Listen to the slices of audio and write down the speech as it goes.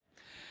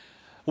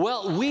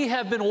Well, we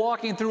have been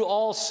walking through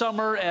all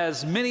summer,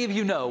 as many of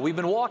you know. We've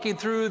been walking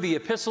through the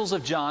epistles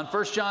of John,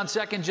 1 John,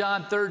 2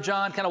 John, 3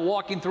 John, kind of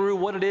walking through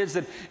what it is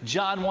that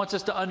John wants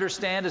us to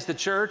understand as the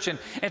church. And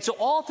so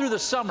all through the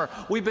summer,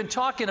 we've been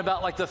talking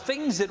about like the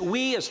things that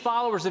we as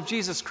followers of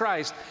Jesus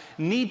Christ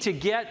need to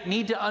get,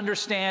 need to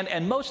understand,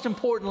 and most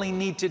importantly,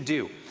 need to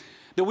do.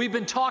 That we've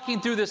been talking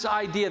through this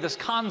idea, this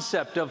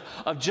concept of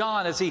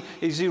John as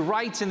he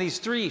writes in these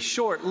 3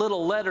 short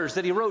little letters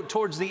that he wrote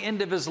towards the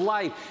end of his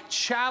life,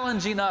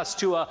 challenging us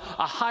to a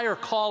higher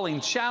calling,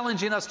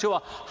 challenging us to a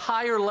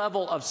higher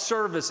level of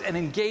service and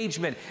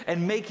engagement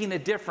and making a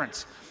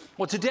difference.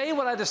 Well, today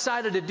what I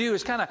decided to do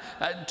is kind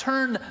of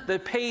turn the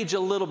page a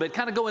little bit,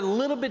 kind of go in a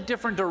little bit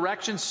different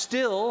direction,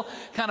 still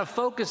kind of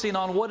focusing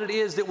on what it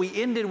is that we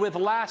ended with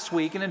last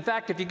week. And in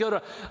fact, if you go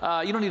to,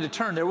 you don't need to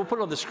turn there, we'll put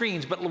it on the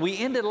screens, but we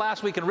ended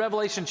last week in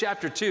Revelation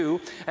chapter 2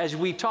 as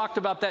we talked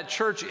about that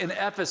church in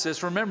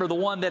Ephesus. Remember, the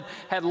one that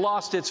had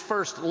lost its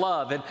first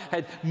love and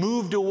had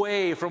moved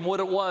away from what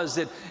it was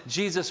that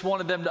Jesus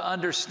wanted them to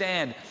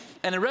understand.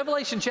 And in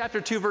Revelation chapter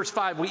 2, verse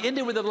 5, we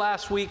ended with it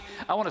last week.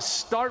 I want to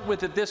start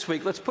with it this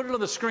week. Let's put it on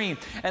the screen.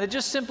 And it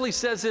just simply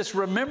says this: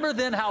 remember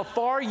then how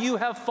far you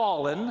have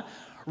fallen,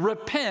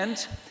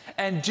 repent,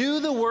 and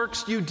do the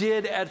works you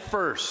did at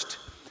first.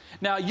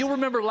 Now, you'll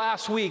remember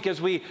last week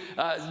as we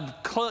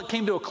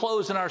came to a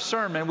close in our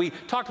sermon, we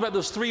talked about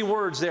those 3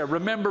 words there: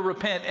 remember,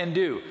 repent, and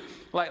do.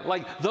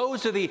 Like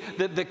those are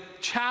the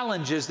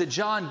challenges that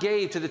John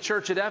gave to the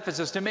church at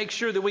Ephesus to make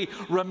sure that we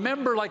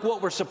remember like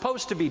what we're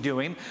supposed to be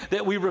doing,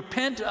 that we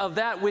repent of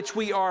that which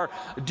we are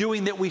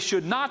doing that we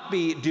should not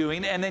be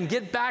doing, and then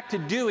get back to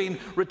doing,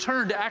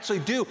 return to actually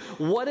do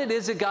what it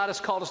is that God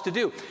has called us to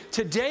do.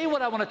 Today,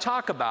 what I want to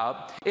talk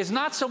about is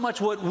not so much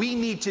what we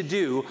need to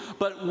do,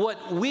 but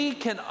what we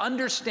can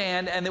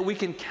understand and that we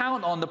can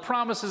count on the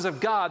promises of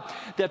God,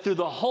 that through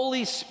the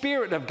Holy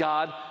Spirit of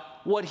God,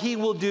 what He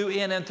will do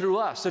in and through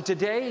us. So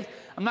today,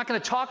 I'm not going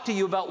to talk to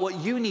you about what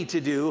you need to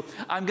do.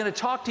 I'm going to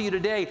talk to you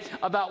today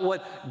about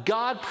what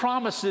God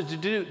promises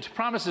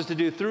to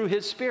do through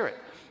His Spirit.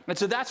 And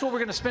so that's what we're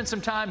going to spend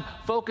some time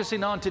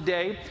focusing on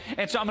today.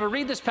 And so I'm going to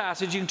read this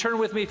passage. You can turn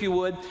with me, if you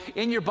would,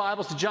 in your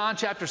Bibles to John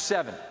chapter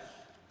 7.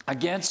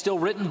 Again, still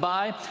written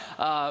by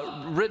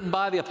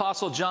the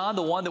Apostle John,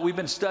 the one that we've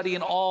been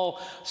studying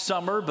all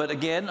summer. But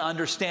again,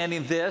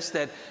 understanding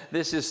that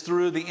this is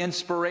through the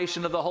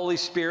inspiration of the Holy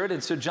Spirit.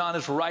 And so John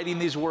is writing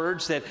these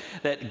words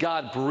that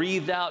God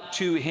breathed out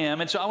to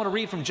him. And so I want to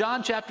read from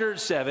John chapter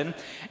 7,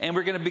 and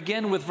we're going to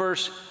begin with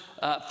verse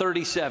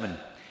 37.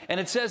 And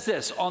it says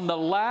this: on the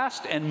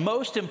last and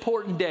most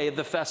important day of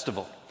the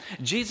festival,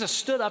 Jesus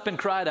stood up and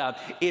cried out,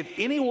 "If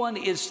anyone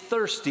is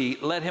thirsty,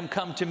 let him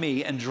come to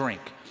me and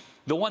drink.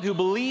 The one who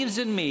believes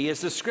in me,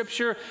 as the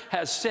scripture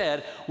has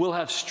said, will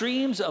have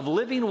streams of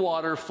living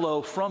water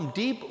flow from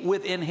deep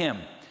within him."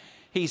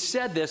 He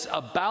said this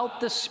about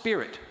the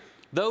Spirit.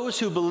 Those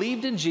who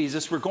believed in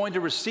Jesus were going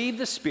to receive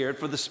the Spirit,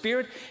 for the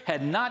Spirit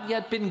had not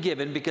yet been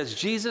given because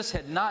Jesus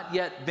had not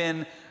yet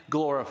been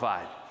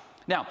glorified.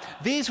 Now,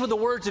 these were the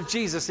words of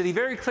Jesus that He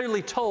very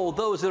clearly told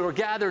those that were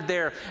gathered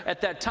there at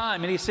that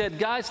time. And He said,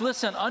 guys,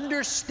 listen,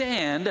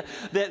 understand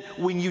that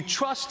when you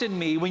trust in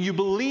me, when you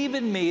believe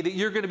in me, that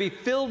you're going to be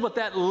filled with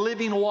that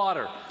living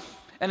water.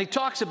 And He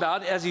talks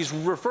about, as He's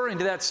referring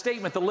to that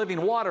statement, the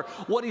living water,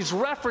 what He's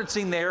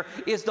referencing there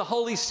is the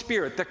Holy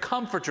Spirit, the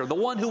Comforter, the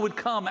one who would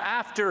come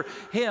after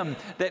Him,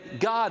 that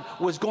God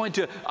was going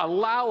to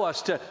allow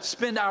us to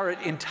spend our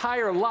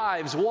entire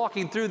lives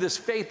walking through this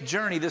faith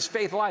journey, this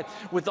faith life,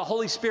 with the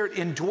Holy Spirit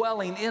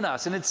indwelling in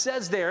us. And it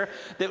says there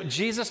that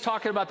Jesus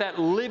talking about that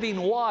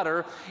living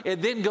water,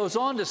 it then goes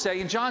on to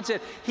say, and John said,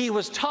 He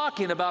was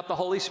talking about the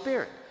Holy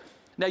Spirit.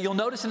 Now, you'll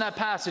notice in that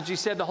passage, He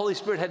said the Holy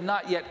Spirit had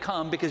not yet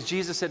come because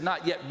Jesus had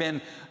not yet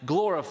been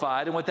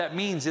glorified. And what that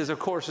means is, of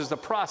course, is the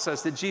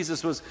process that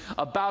Jesus was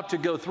about to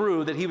go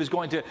through, that He was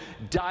going to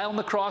die on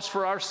the cross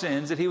for our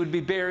sins, that He would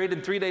be buried,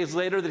 and 3 days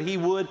later that He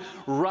would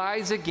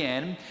rise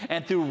again.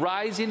 And through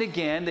rising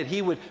again, that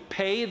He would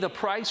pay the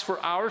price for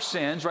our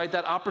sins, right?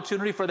 That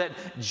opportunity for that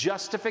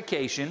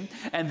justification.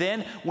 And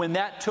then when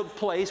that took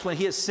place, when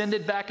He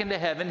ascended back into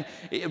heaven,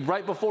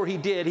 right before He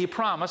did, He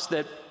promised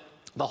that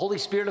the Holy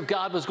Spirit of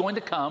God was going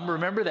to come.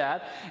 Remember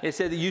that. It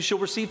said that you shall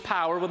receive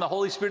power when the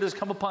Holy Spirit has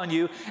come upon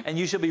you, and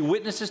you shall be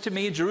witnesses to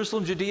me in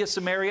Jerusalem, Judea,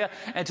 Samaria,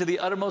 and to the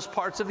uttermost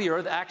parts of the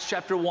earth. Acts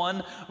chapter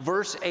 1,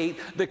 verse 8.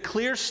 The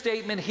clear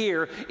statement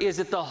here is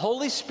that the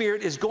Holy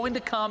Spirit is going to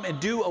come and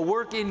do a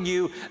work in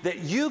you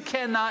that you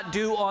cannot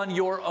do on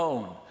your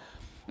own.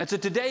 And so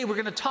today we're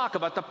going to talk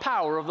about the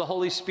power of the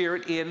Holy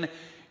Spirit in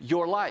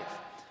your life.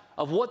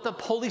 Of what the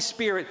Holy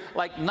Spirit,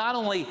 like not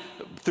only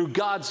through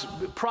God's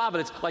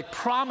providence, like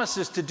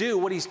promises to do,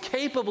 what He's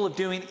capable of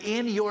doing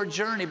in your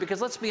journey.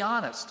 Because let's be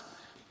honest,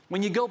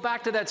 when you go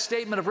back to that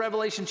statement of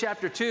Revelation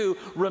chapter 2,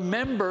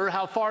 remember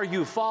how far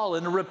you've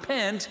fallen,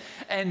 repent,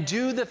 and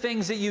do the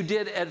things that you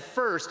did at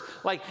first.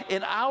 Like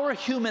in our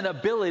human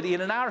ability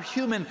and in our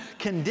human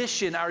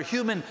condition, our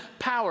human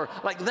power,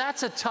 like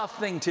that's a tough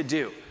thing to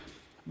do.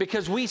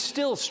 Because we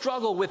still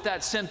struggle with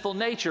that sinful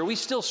nature. We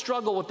still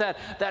struggle with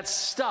that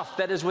stuff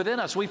that is within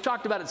us. We've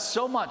talked about it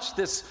so much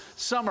this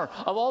summer,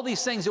 of all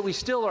these things that we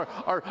still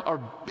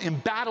are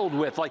embattled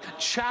with, like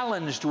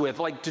challenged with,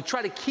 like to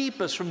try to keep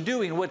us from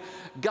doing what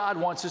God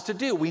wants us to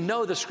do. We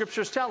know the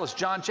scriptures tell us,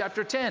 John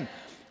chapter 10,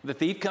 the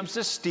thief comes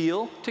to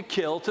steal, to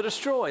kill, to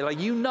destroy.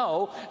 Like, you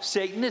know,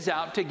 Satan is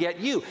out to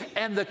get you.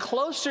 And the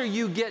closer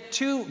you get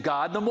to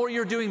God, the more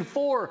you're doing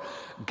for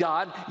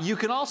God, you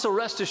can also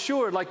rest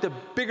assured, like the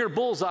bigger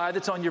bullseye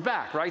that's on your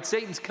back, right?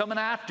 Satan's coming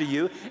after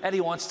you, and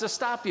he wants to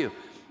stop you.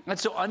 And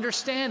so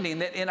understanding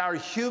that in our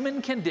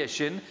human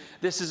condition,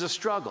 this is a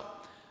struggle.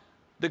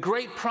 The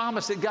great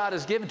promise that God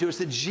has given to us,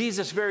 that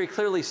Jesus very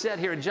clearly said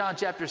here in John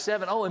chapter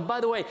 7, oh, and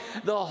by the way,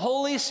 the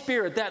Holy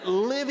Spirit, that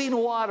living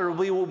water,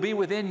 will be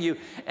within you,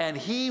 and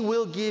He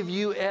will give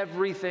you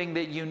everything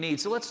that you need.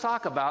 So let's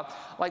talk about,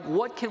 like,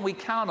 what can we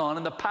count on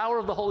and the power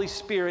of the Holy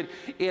Spirit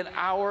in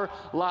our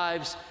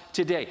lives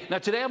today. Now,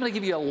 today I'm going to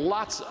give you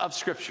lots of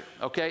scripture,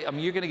 okay? I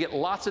mean, you're going to get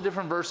lots of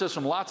different verses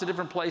from lots of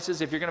different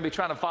places. If you're going to be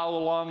trying to follow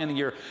along in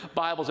your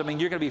Bibles, I mean,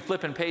 you're going to be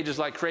flipping pages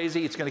like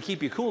crazy. It's going to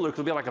keep you cooler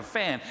because it'll be like a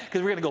fan,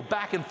 because we're going to go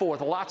back and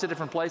forth lots of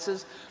different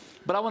places.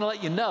 But I want to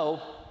let you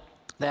know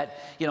that,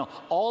 you know,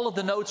 all of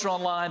the notes are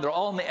online. They're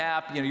all in the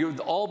app. You know, you'll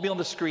all be on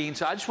the screen.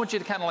 So I just want you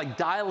to kind of like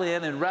dial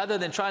in, and rather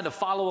than trying to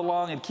follow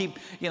along and keep,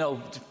 you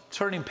know,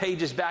 turning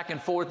pages back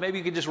and forth, maybe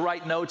you could just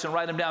write notes and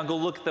write them down, go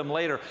look at them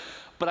later.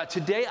 But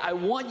today, I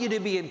want you to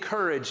be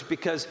encouraged,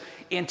 because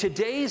in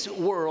today's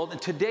world, in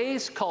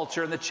today's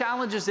culture, and the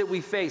challenges that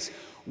we face,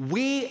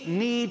 we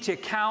need to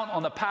count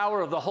on the power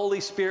of the Holy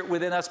Spirit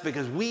within us,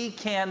 because we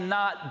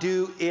cannot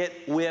do it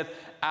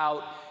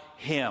without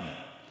Him.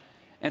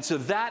 And so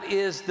that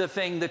is the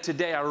thing that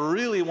today I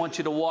really want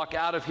you to walk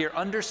out of here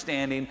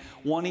understanding,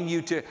 wanting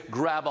you to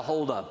grab a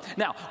hold of.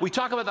 Now, we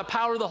talk about the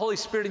power of the Holy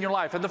Spirit in your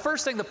life. And the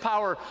first thing, the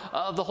power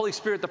of the Holy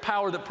Spirit, the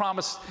power that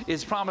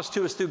is promised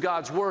to us through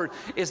God's Word,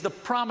 is the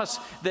promise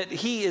that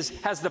He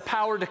has the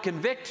power to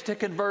convict, to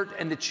convert,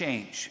 and to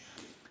change.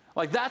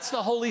 Like, that's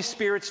the Holy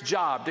Spirit's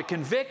job, to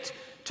convict,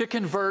 to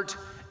convert,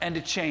 and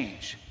to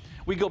change.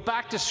 We go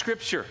back to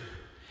Scripture.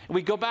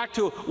 We go back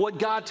to what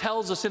God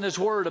tells us in His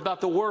Word about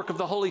the work of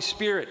the Holy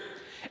Spirit.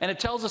 And it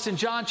tells us in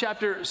John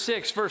chapter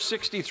 6, verse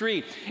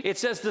 63, it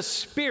says, the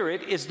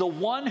Spirit is the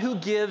one who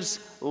gives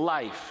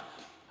life.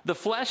 The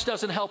flesh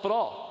doesn't help at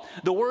all.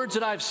 The words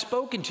that I've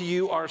spoken to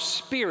you are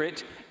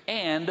spirit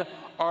and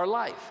are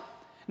life.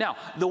 Now,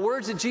 the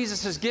words that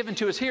Jesus has given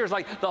to us here is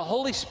like the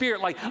Holy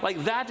Spirit,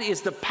 like that is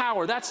the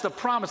power, that's the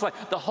promise.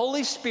 Like, the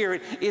Holy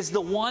Spirit is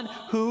the one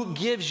who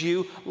gives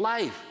you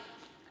life.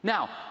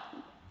 Now,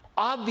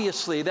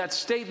 obviously, that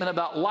statement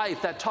about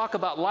life, that talk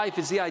about life,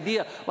 is the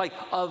idea like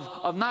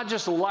of not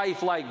just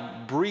life like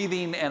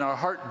breathing and our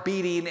heart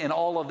beating and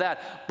all of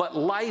that, but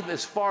life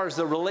as far as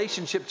the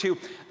relationship to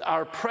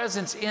our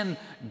presence in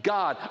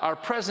God, our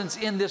presence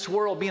in this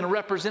world, being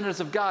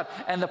representatives of God,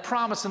 and the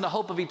promise and the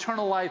hope of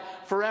eternal life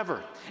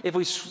forever. If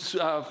we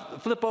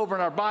flip over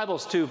in our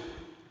Bibles to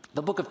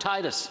the book of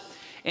Titus,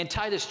 in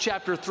Titus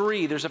chapter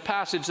 3, there's a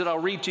passage that I'll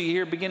read to you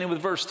here, beginning with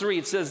verse 3.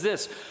 It says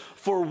this,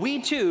 for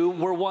we too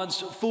were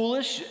once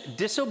foolish,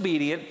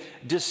 disobedient,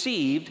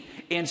 deceived,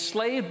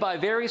 enslaved by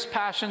various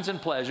passions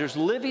and pleasures,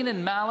 living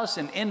in malice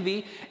and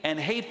envy and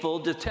hateful,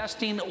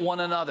 detesting one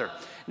another.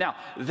 Now,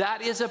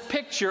 that is a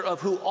picture of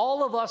who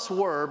all of us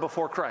were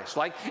before Christ.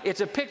 Like,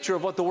 it's a picture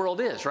of what the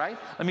world is, right?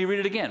 Let me read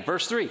it again.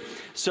 Verse 3.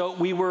 So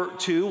we were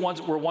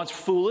once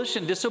foolish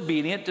and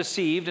disobedient,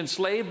 deceived,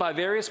 enslaved by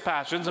various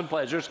passions and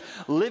pleasures,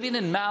 living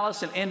in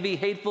malice and envy,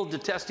 hateful,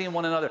 detesting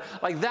one another.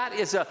 Like, that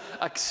is a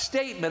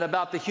statement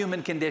about the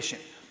human condition.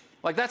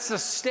 Like, that's the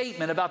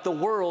statement about the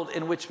world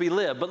in which we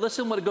live. But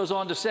listen what it goes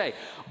on to say.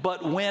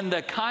 But when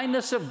the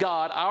kindness of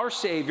God, our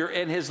Savior,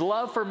 and His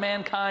love for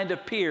mankind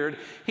appeared,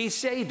 He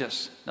saved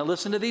us. Now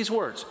listen to these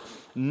words.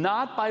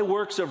 Not by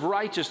works of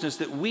righteousness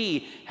that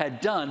we had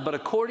done, but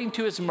according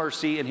to His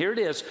mercy, and here it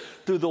is,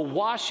 through the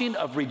washing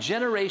of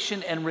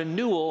regeneration and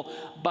renewal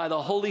by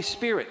the Holy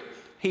Spirit.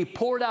 He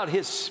poured out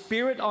His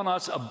Spirit on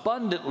us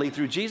abundantly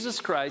through Jesus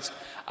Christ,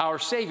 our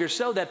Savior,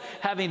 so that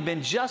having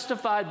been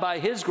justified by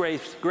His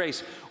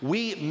grace,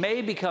 we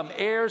may become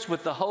heirs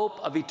with the hope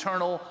of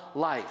eternal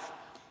life.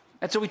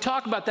 And so we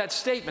talk about that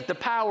statement, the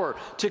power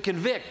to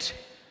convict,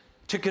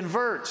 to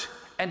convert,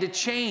 and to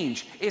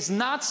change. It's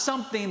not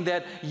something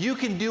that you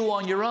can do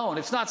on your own.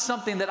 It's not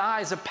something that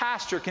I, as a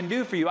pastor, can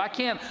do for you. I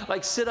can't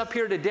like sit up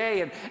here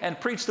today and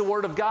preach the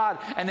Word of God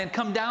and then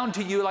come down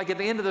to you like at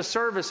the end of the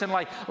service and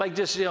like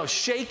just, you know,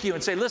 shake you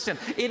and say, listen,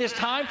 it is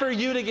time for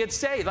you to get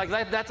saved. Like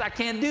I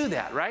can't do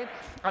that, right?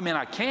 I mean,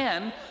 I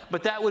can,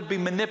 but that would be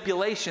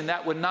manipulation.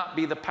 That would not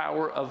be the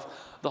power of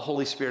the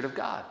Holy Spirit of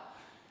God.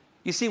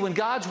 You see, when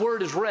God's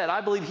Word is read, I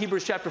believe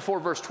Hebrews chapter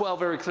 4, verse 12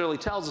 very clearly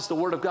tells us the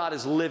Word of God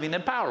is living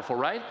and powerful,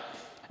 right?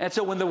 And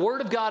so when the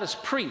Word of God is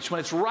preached, when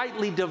it's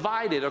rightly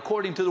divided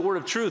according to the Word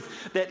of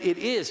truth that it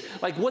is,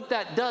 like what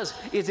that does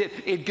is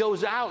it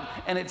goes out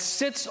and it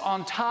sits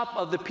on top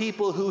of the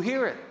people who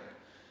hear it.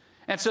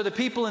 And so the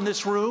people in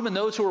this room and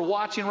those who are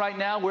watching right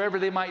now, wherever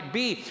they might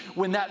be,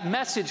 when that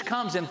message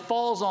comes and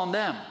falls on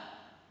them,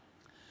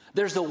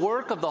 there's the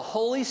work of the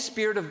Holy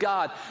Spirit of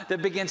God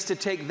that begins to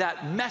take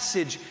that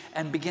message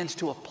and begins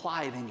to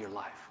apply it in your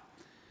life.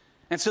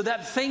 And so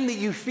that thing that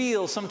you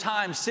feel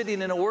sometimes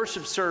sitting in a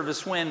worship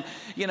service when,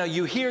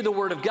 you hear the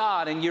Word of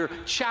God and you're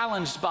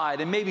challenged by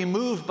it and maybe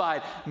moved by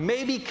it,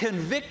 maybe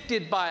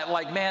convicted by it,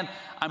 like, man,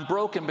 I'm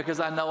broken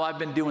because I know I've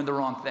been doing the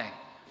wrong thing.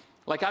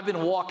 Like I've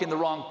been walking the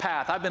wrong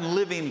path. I've been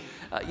living,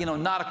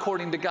 not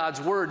according to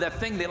God's Word. That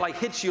thing that like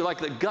hits you like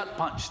the gut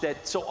punch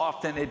that so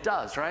often it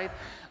does, right?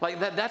 Like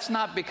that's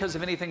not because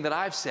of anything that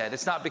I've said.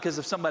 It's not because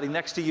of somebody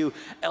next to you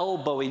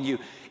elbowing you.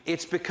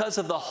 It's because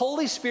of the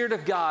Holy Spirit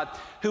of God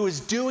who is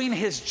doing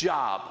His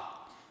job.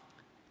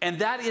 And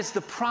that is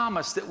the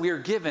promise that we are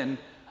given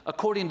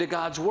according to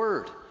God's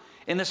Word.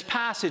 In this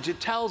passage, it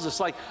tells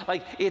us like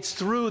it's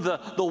through the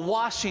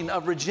washing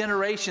of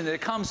regeneration that it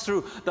comes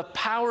through the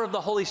power of the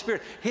Holy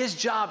Spirit. His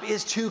job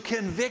is to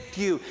convict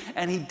you,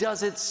 and He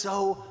does it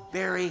so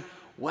very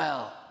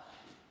well.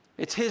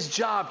 It's His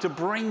job to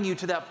bring you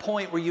to that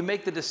point where you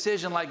make the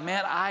decision like,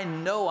 man, I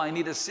know I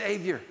need a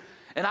Savior.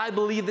 And I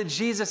believe that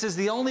Jesus is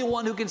the only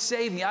one who can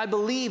save me. I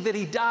believe that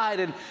He died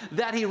and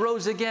that He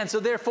rose again. So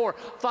therefore,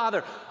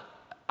 Father,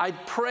 I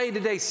pray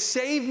today,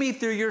 save me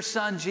through your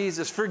Son,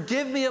 Jesus.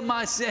 Forgive me of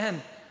my sin.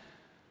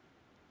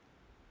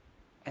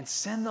 And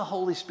send the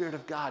Holy Spirit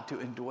of God to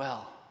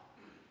indwell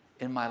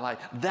in my life.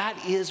 That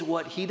is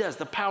what He does.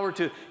 The power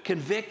to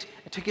convict,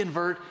 to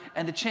convert,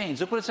 and to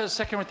change. Look what it says,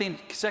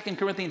 2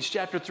 Corinthians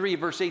chapter 3,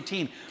 verse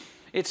 18.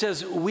 It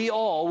says, we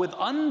all with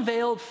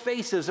unveiled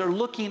faces are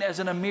looking as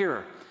in a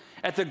mirror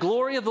at the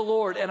glory of the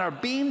Lord and are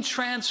being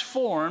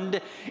transformed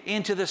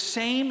into the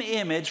same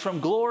image from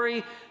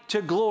glory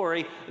to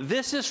glory.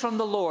 This is from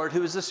the Lord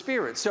who is the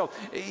Spirit. So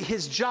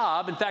His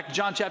job, in fact,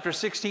 John chapter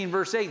 16,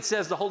 verse 8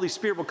 says the Holy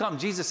Spirit will come.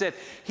 Jesus said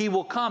He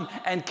will come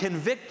and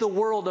convict the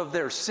world of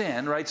their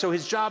sin, right? So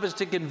His job is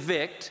to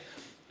convict.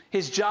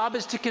 His job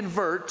is to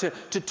convert,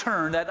 to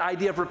turn, that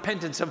idea of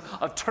repentance,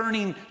 of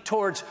turning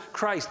towards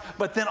Christ.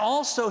 But then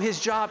also His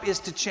job is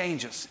to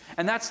change us.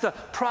 And that's the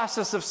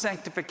process of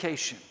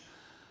sanctification.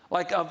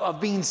 Like of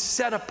being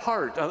set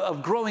apart,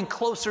 of growing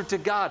closer to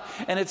God.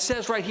 And it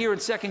says right here in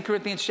 2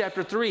 Corinthians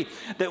chapter 3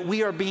 that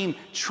we are being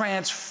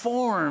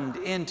transformed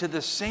into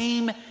the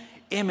same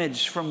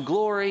image from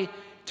glory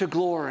to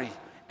glory.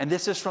 And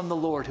this is from the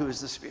Lord who is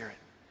the Spirit.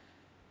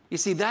 You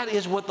see, that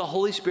is what the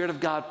Holy Spirit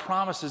of God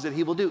promises that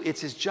He will do.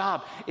 It's His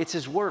job, it's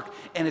His work,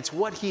 and it's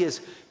what He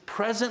is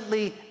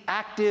presently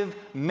active,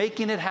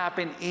 making it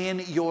happen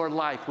in your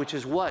life, which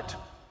is what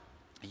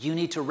you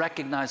need to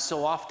recognize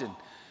so often.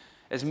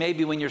 As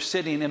maybe when you're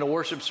sitting in a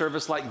worship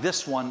service like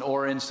this one,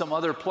 or in some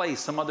other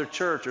place, some other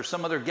church, or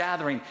some other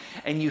gathering,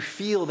 and you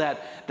feel that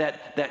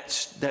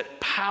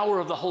power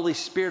of the Holy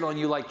Spirit on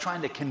you, like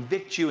trying to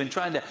convict you and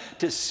trying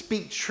to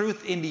speak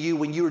truth into you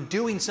when you're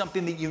doing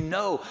something that you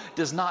know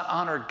does not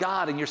honor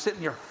God, and you're sitting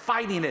there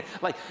fighting it.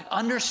 Like,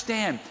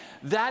 understand,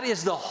 that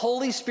is the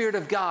Holy Spirit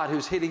of God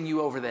who's hitting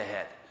you over the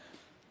head.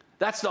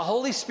 That's the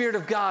Holy Spirit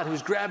of God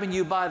who's grabbing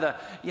you by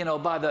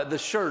the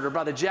shirt or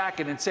by the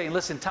jacket and saying,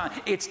 listen,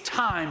 it's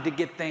time to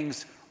get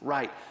things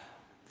right.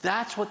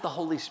 That's what the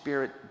Holy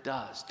Spirit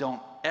does.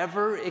 Don't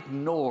ever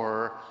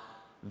ignore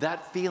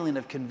that feeling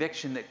of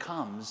conviction that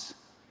comes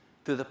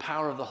through the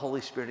power of the Holy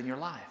Spirit in your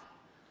life.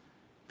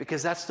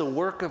 Because that's the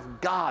work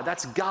of God.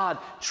 That's God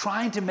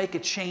trying to make a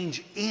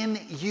change in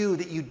you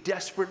that you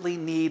desperately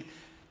need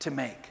to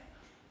make.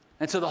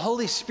 And so the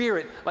Holy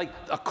Spirit, like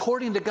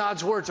according to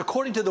God's words,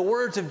 according to the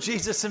words of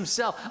Jesus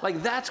Himself,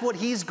 like that's what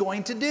He's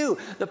going to do.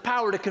 The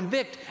power to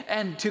convict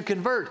and to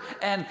convert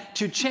and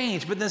to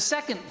change. But the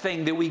second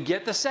thing that we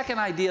get, the second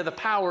idea of the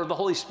power of the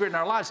Holy Spirit in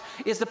our lives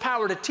is the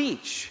power to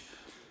teach.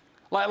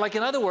 Like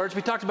in other words,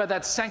 we talked about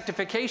that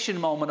sanctification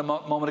moment a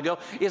moment ago,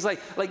 is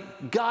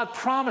like God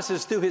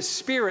promises through His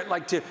Spirit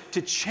like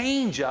to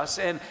change us.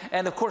 And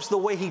of course, the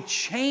way He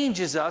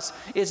changes us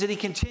is that He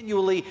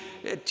continually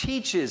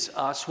teaches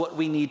us what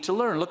we need to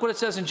learn. Look what it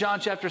says in John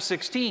chapter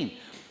 16.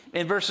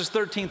 In verses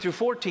 13 through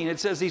 14, it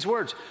says these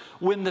words,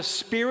 when the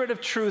Spirit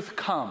of truth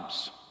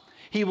comes,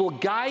 He will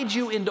guide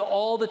you into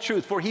all the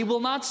truth, for He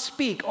will not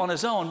speak on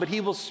His own, but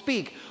He will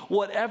speak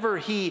whatever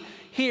He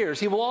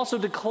hears. He will also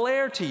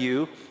declare to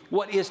you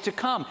what is to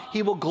come.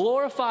 He will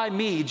glorify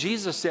me,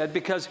 Jesus said,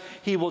 because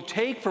He will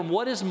take from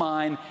what is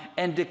mine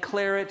and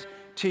declare it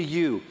to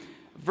you.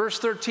 Verse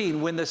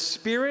 13, when the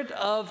Spirit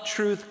of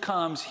truth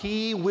comes,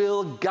 He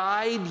will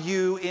guide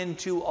you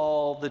into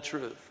all the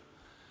truth.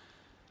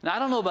 Now, I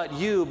don't know about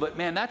you, but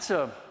man, that's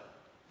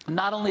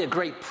not only a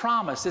great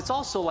promise, it's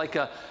also like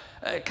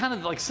kind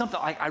of like something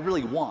I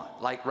really want,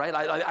 like, right?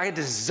 I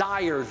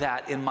desire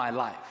that in my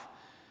life.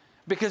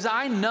 Because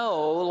I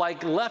know,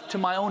 like, left to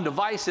my own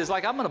devices,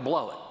 like, I'm going to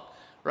blow it,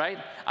 right?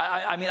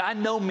 I mean, I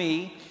know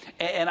me,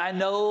 and I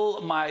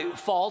know my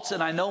faults,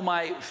 and I know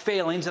my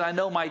failings, and I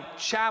know my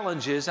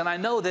challenges, and I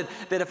know that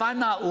if I'm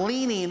not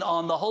leaning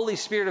on the Holy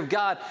Spirit of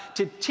God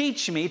to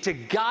teach me, to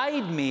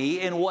guide me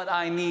in what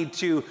I need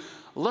to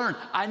learn.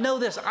 I know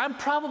this, I'm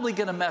probably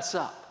going to mess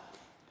up.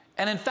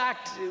 And in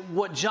fact,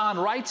 what John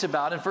writes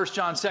about in 1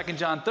 John, 2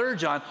 John, 3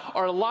 John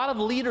are a lot of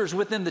leaders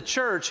within the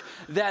church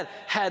that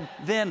had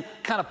then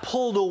kind of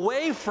pulled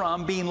away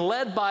from being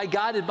led by,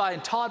 guided by,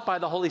 and taught by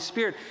the Holy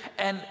Spirit.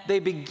 And they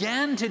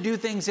began to do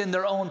things in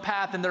their own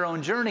path, in their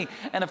own journey.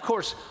 And of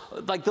course,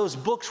 like those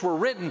books were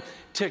written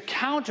to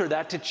counter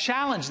that, to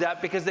challenge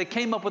that, because they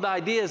came up with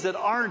ideas that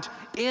aren't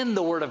in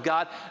the Word of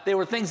God. They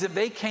were things that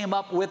they came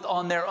up with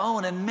on their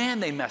own, and man,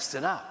 they messed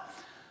it up.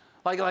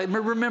 Like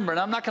remember, and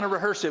I'm not going to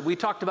rehearse it. We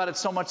talked about it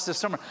so much this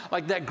summer.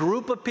 Like that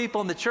group of people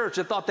in the church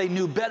that thought they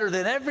knew better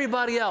than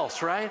everybody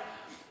else, right?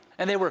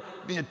 And they were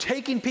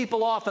taking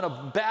people off in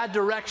a bad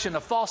direction, a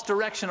false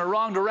direction, a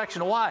wrong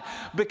direction. Why?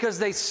 Because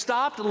they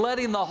stopped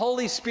letting the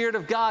Holy Spirit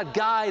of God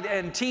guide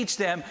and teach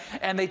them,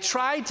 and they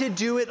tried to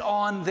do it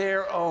on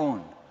their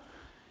own.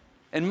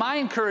 And my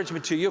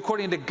encouragement to you,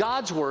 according to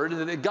God's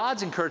Word,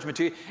 God's encouragement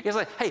to you, is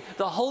like, hey,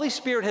 the Holy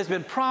Spirit has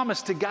been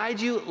promised to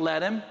guide you.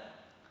 Let Him.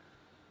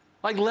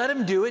 Like, let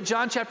Him do it.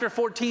 John chapter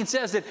 14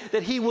 says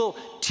that He will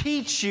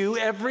teach you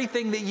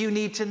everything that you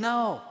need to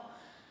know.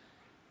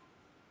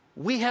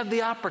 We have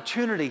the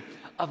opportunity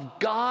of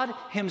God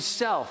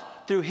Himself,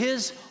 through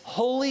His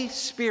Holy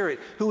Spirit,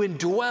 who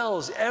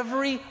indwells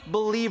every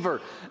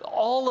believer,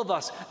 all of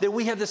us, that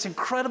we have this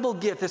incredible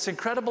gift, this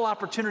incredible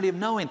opportunity of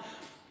knowing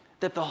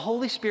that the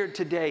Holy Spirit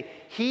today,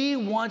 He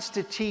wants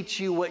to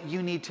teach you what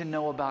you need to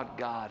know about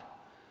God.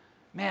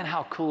 Man,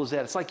 how cool is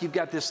that? It's like you've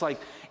got this, like,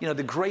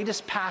 the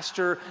greatest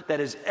pastor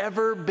that has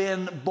ever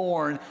been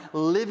born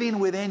living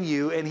within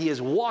you, and he is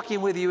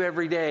walking with you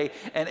every day,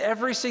 and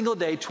every single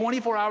day,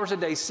 24 hours a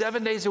day,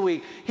 7 days a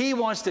week, he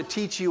wants to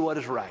teach you what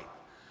is right.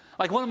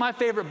 Like one of my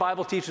favorite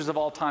Bible teachers of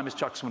all time is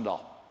Chuck Swindoll.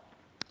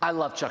 I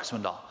love Chuck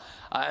Swindoll.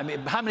 I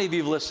mean, how many of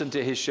you have listened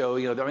to his show?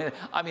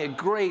 I mean, a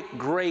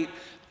great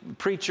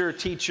preacher,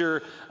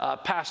 teacher,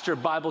 pastor,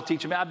 Bible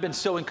teacher. I mean, I've been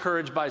so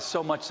encouraged by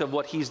so much of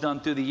what he's done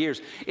through the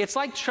years. It's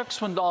like Chuck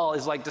Swindoll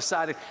is like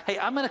deciding, hey,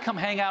 I'm going to come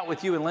hang out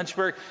with you in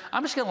Lynchburg.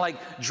 I'm just going to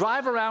like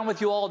drive around with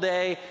you all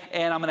day,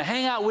 and I'm going to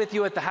hang out with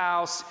you at the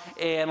house,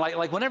 and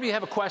like whenever you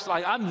have a question,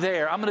 like I'm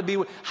there. I'm going to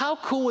be. How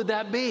cool would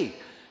that be?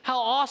 How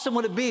awesome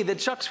would it be that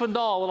Chuck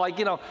Swindoll, like,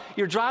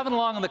 you're driving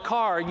along in the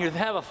car and you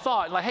have a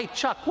thought, like, hey,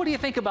 Chuck, what do you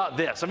think about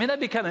this? I mean,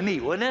 that'd be kind of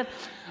neat, wouldn't it?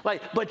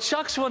 But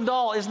Chuck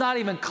Swindoll is not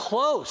even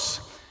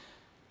close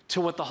to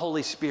what the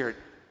Holy Spirit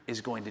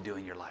is going to do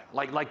in your life.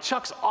 Like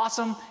Chuck's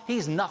awesome.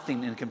 He's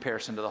nothing in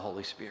comparison to the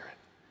Holy Spirit.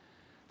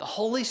 The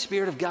Holy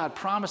Spirit of God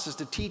promises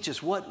to teach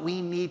us what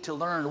we need to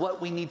learn, what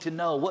we need to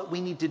know, what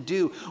we need to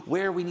do,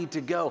 where we need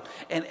to go.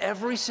 And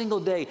every single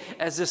day,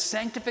 as this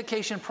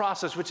sanctification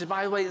process, which,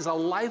 by the way, is a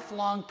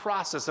lifelong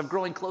process of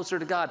growing closer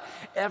to God,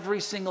 every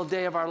single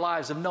day of our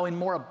lives, of knowing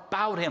more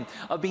about Him,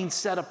 of being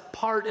set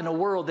apart in a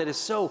world that is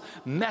so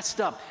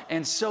messed up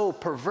and so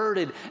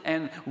perverted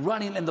and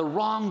running in the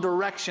wrong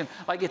direction.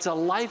 Like, it's a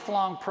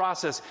lifelong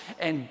process.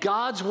 And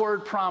God's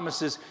Word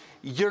promises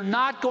you're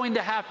not going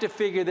to have to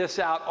figure this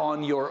out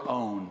on your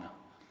own,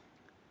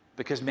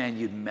 because, man,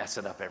 you'd mess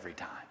it up every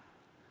time.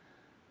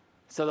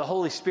 So the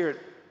Holy Spirit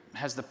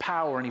has the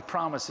power, and He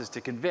promises to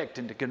convict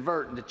and to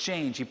convert and to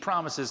change. He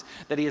promises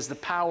that He has the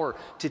power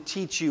to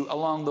teach you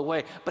along the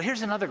way. But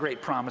here's another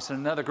great promise and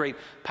another great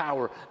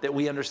power that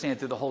we understand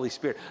through the Holy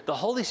Spirit. The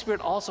Holy Spirit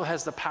also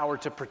has the power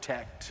to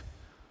protect.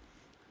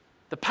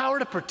 The power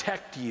to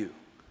protect you.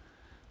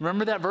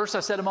 Remember that verse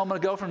I said a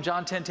moment ago from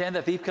John 10:10,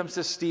 that thief comes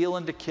to steal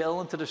and to kill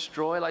and to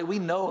destroy? Like, we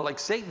know, like,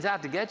 Satan's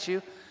out to get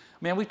you.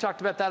 Man, we've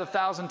talked about that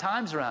 1,000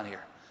 times around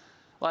here.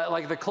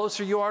 Like the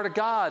closer you are to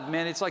God,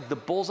 man, it's like the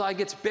bullseye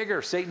gets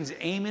bigger. Satan's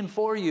aiming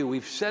for you.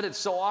 We've said it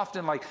so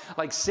often, like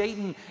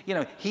Satan,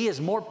 he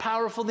is more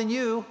powerful than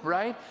you,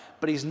 right?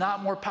 But he's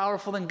not more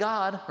powerful than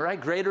God,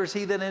 right? Greater is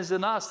He that is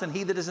in us than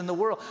he that is in the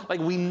world. Like,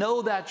 we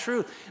know that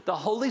truth. The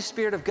Holy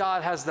Spirit of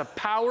God has the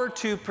power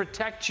to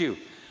protect you.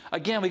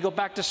 Again, we go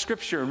back to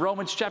Scripture in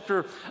Romans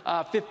chapter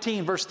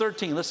 15, verse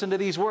 13. Listen to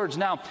these words.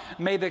 Now,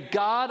 may the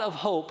God of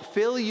hope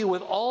fill you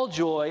with all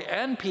joy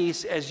and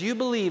peace as you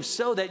believe,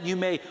 so that you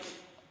may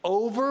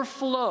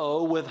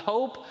overflow with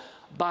hope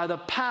by the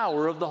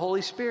power of the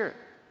Holy Spirit.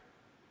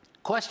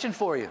 Question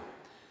for you.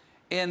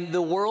 In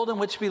the world in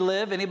which we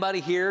live, anybody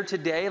here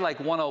today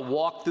want to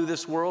walk through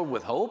this world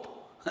with hope?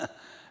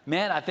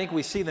 Man, I think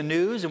we see the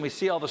news and we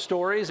see all the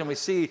stories and we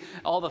see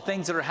all the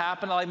things that are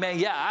happening. Like, man,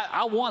 yeah,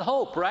 I want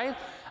hope, right?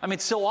 I mean,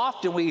 so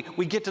often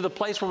we get to the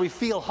place where we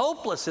feel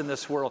hopeless in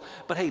this world.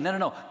 But hey,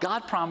 no.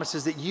 God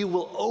promises that you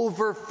will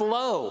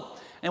overflow.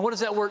 And what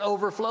does that word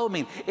overflow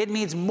mean? It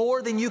means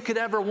more than you could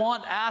ever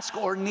want, ask,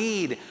 or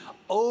need.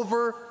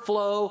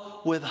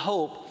 Overflow with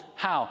hope.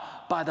 How?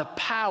 By the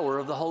power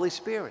of the Holy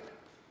Spirit.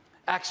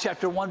 Acts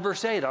chapter 1,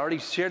 verse 8. I already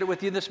shared it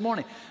with you this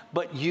morning.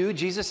 But you,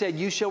 Jesus said,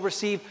 you shall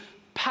receive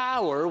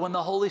power when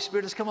the Holy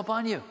Spirit has come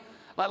upon you.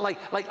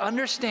 Like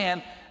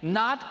understand,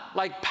 not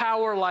like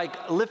power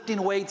like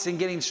lifting weights and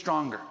getting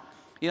stronger.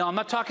 You know, I'm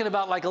not talking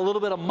about like a little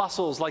bit of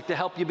muscles, like to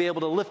help you be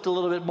able to lift a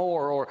little bit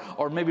more,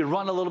 or maybe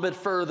run a little bit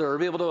further, or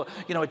be able to,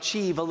 you know,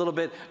 achieve a little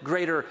bit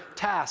greater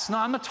tasks. No,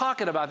 I'm not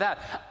talking about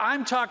that.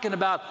 I'm talking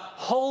about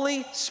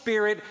Holy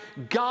Spirit,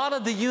 God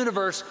of the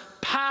universe,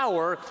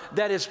 power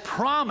that is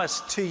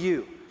promised to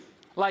you.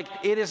 Like,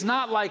 it is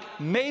not like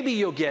maybe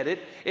you'll get it.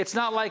 It's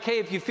not like, hey,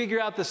 if you figure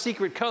out the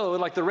secret code,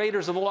 like the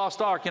Raiders of the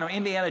Lost Ark, you know,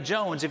 Indiana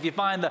Jones, if you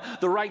find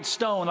the right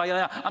stone, like,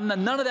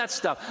 none of that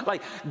stuff.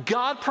 Like,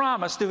 God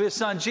promised through his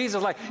son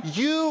Jesus, like,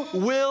 you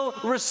will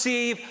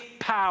receive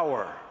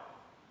power.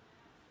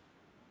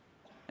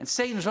 And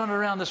Satan's running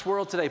around this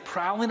world today,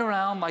 prowling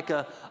around like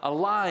a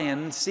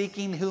lion,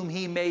 seeking whom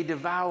he may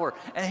devour.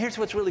 And here's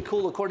what's really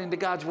cool according to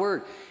God's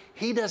word.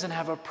 He doesn't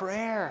have a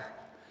prayer.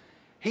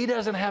 He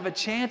doesn't have a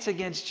chance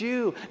against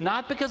you,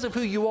 not because of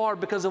who you are,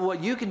 because of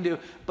what you can do,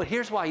 but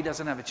here's why he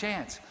doesn't have a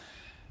chance.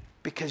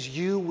 Because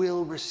you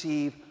will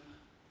receive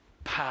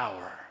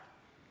power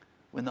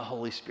when the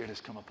Holy Spirit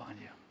has come upon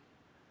you.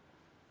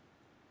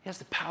 He has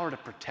the power to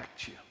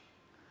protect you.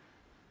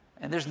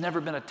 And there's never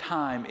been a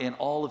time in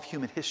all of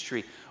human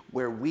history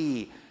where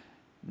we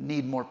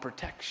need more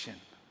protection.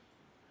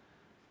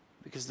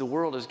 Because the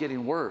world is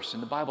getting worse,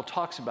 and the Bible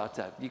talks about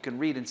that. You can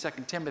read in 2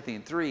 Timothy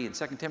 3 and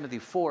 2 Timothy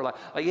 4, like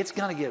it's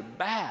going to get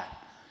bad.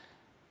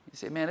 You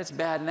say, man, it's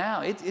bad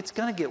now. It's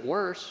going to get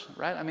worse,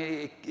 right? I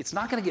mean, it's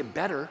not going to get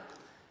better,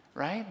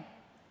 right?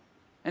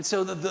 And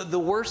so the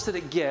worse that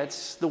it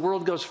gets, the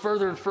world goes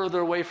further and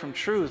further away from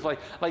truth.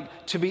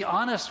 Like to be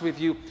honest with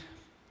you,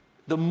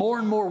 the more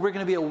and more we're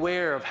going to be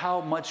aware of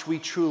how much we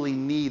truly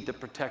need the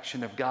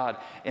protection of God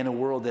in a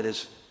world that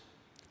is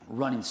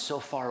running so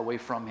far away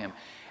from him.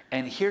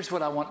 And here's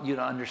what I want you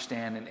to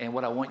understand and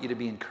what I want you to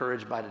be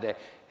encouraged by today.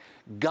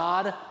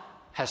 God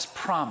has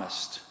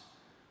promised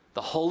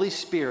the Holy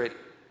Spirit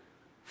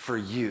for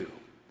you.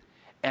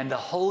 And the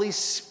Holy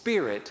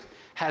Spirit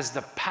has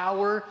the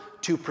power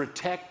to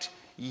protect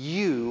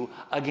you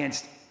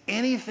against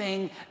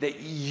anything that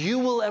you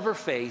will ever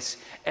face,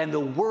 and the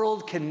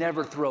world can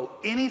never throw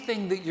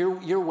anything that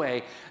your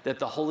way that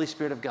the Holy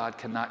Spirit of God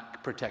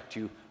cannot protect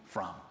you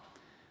from.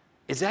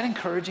 Is that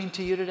encouraging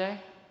to you today?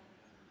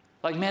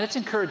 Like, man, it's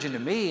encouraging to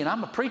me, and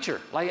I'm a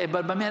preacher.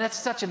 But man, that's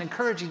such an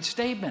encouraging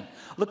statement.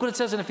 Look what it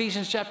says in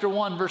Ephesians chapter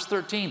 1, verse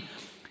 13.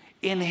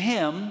 In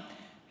him,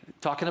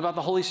 talking about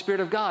the Holy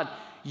Spirit of God,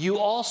 you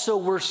also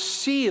were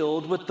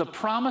sealed with the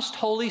promised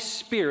Holy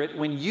Spirit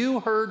when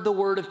you heard the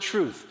word of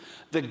truth,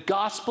 the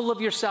gospel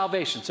of your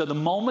salvation. So the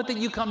moment that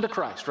you come to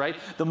Christ, right?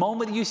 The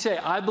moment that you say,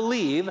 I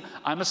believe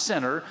I'm a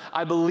sinner.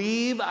 I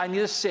believe I need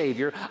a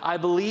Savior. I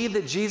believe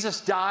that Jesus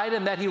died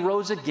and that he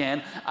rose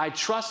again. I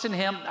trust in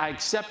him. I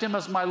accept him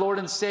as my Lord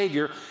and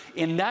Savior.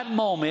 In that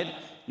moment,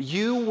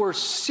 you were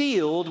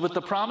sealed with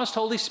the promised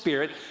Holy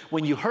Spirit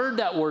when you heard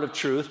that word of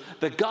truth,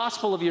 the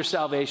gospel of your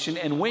salvation,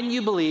 and when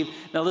you believe.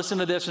 Now listen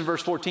to this in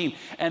verse 14.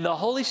 And the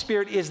Holy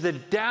Spirit is the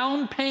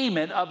down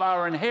payment of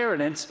our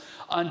inheritance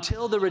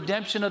until the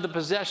redemption of the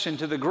possession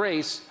to the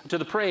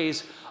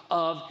praise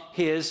of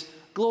his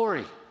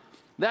glory.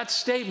 That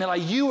statement,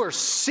 like, you are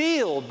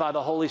sealed by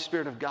the Holy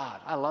Spirit of God.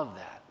 I love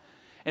that.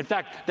 In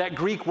fact, that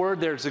Greek word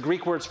there's the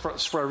Greek word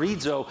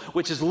spherizo,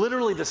 which is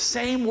literally the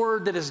same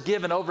word that is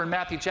given over in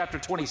Matthew chapter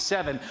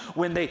 27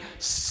 when they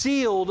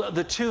sealed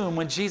the tomb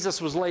when Jesus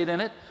was laid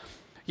in it.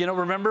 You know,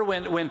 remember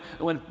when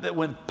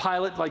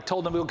Pilate like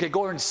told them, okay,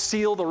 go over and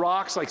seal the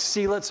rocks, like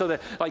seal it so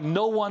that like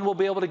no one will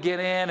be able to get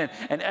in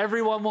and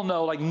everyone will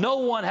know, like no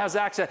one has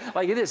access,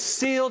 like it is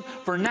sealed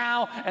for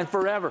now and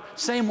forever.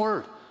 Same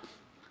word.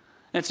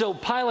 And so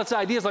Pilate's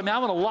idea is like, man,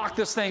 I'm going to lock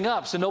this thing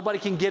up so nobody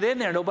can get in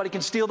there. Nobody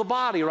can steal the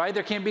body, right?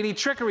 There can't be any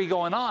trickery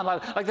going on.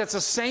 Like that's the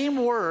same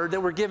word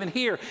that we're given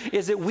here,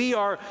 is that we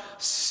are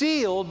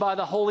sealed by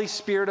the Holy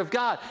Spirit of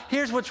God.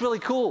 Here's what's really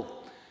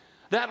cool.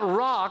 That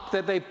rock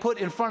that they put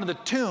in front of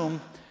the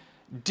tomb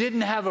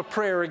didn't have a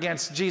prayer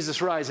against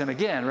Jesus rising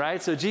again,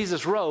 right? So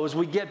Jesus rose,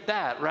 we get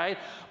that, right?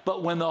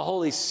 But when the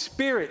Holy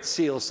Spirit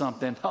seals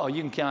something, oh, you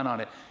can count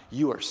on it.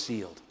 You are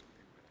sealed.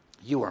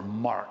 You are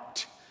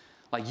marked.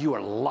 Like you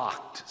are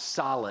locked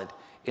solid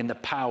in the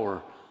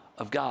power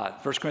of God.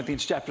 1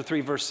 Corinthians chapter 3,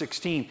 verse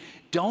 16.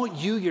 Don't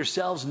you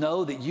yourselves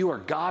know that you are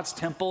God's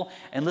temple?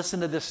 And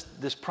listen to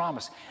this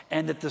promise.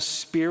 And that the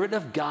Spirit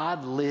of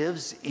God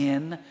lives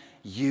in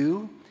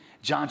you.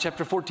 John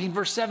chapter 14,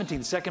 verse 17,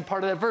 the second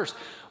part of that verse.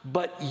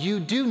 But you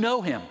do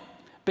know him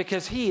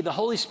because he, the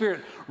Holy Spirit,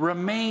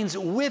 remains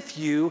with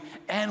you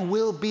and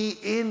will be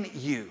in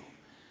you.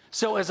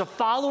 So as a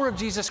follower of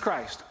Jesus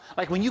Christ,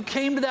 like when you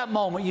came to that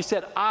moment, you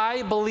said,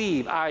 I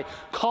believe, I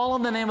call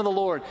on the name of the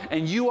Lord,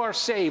 and you are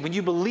saved. When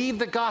you believe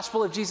the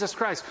gospel of Jesus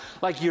Christ,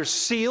 like you're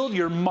sealed,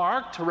 you're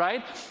marked,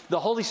 right? The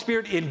Holy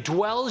Spirit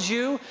indwells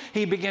you.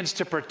 He begins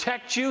to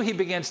protect you. He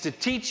begins to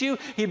teach you.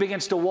 He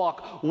begins to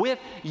walk with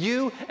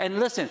you. And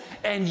listen,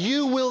 and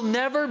you will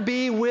never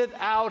be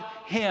without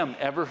him.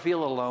 Ever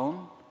feel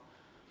alone?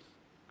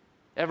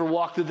 Ever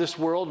walk through this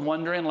world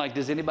wondering, like,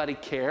 does anybody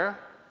care?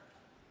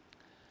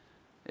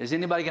 Is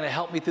anybody going to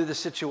help me through the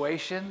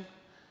situation?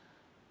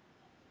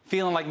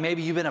 Feeling like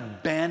maybe you've been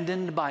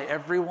abandoned by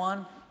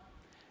everyone?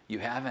 You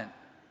haven't.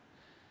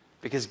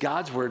 Because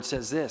God's word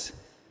says this,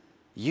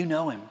 you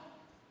know him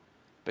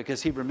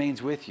because he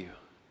remains with you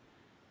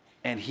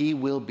and he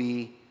will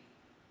be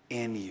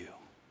in you.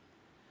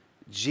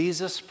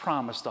 Jesus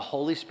promised the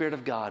Holy Spirit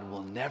of God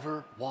will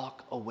never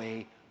walk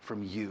away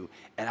from you.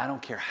 And I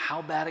don't care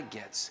how bad it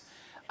gets.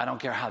 I don't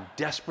care how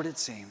desperate it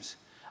seems.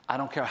 I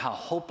don't care how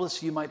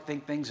hopeless you might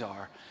think things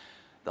are.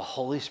 The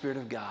Holy Spirit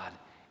of God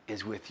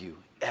is with you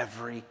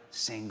every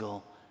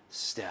single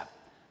step.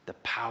 The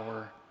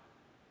power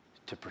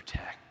to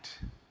protect.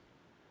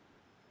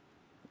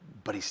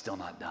 But he's still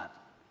not done.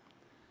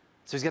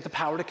 So he's got the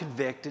power to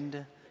convict and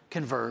to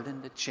convert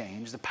and to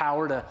change, the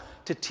power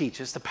to teach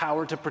us, the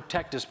power to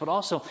protect us, but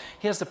also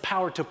he has the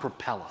power to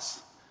propel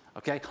us.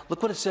 Okay?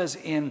 Look what it says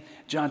in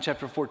John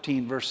chapter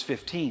 14, verse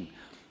 15.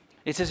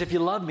 It says, if you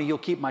love me, you'll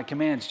keep my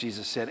commands,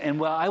 Jesus said.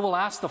 And I will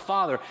ask the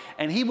Father,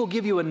 and he will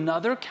give you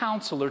another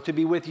counselor to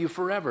be with you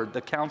forever.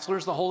 The counselor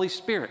is the Holy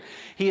Spirit.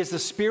 He is the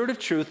Spirit of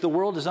truth. The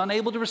world is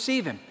unable to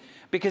receive him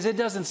because it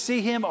doesn't see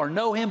him or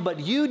know him,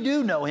 but you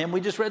do know him. We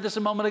just read this a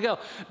moment ago.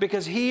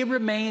 Because he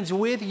remains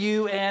with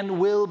you and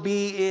will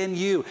be in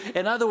you.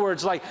 In other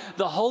words, like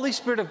the Holy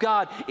Spirit of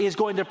God is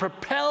going to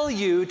propel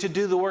you to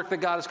do the work that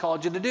God has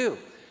called you to do.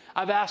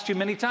 I've asked you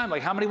many times,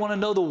 like how many want to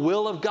know the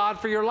will of God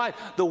for your life?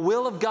 The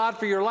will of God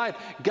for your life.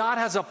 God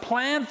has a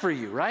plan for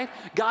you, right?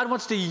 God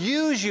wants to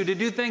use you to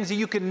do things that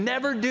you can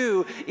never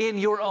do in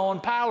your own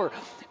power.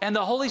 And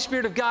the Holy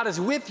Spirit of God is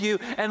with you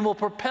and will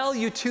propel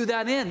you to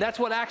that end. That's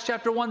what Acts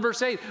chapter 1,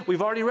 verse 8.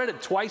 We've already read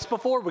it twice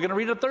before. We're going to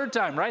read it a third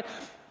time, right?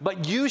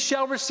 But you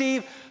shall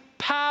receive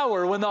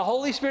power when the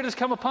Holy Spirit has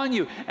come upon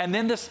you. And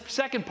then this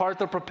second part,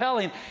 the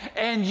propelling,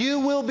 and you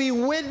will be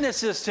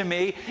witnesses to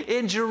me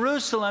in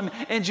Jerusalem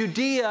and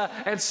Judea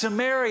and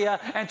Samaria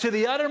and to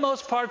the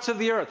uttermost parts of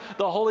the earth.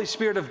 The Holy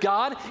Spirit of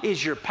God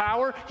is your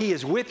power. He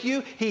is with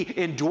you. He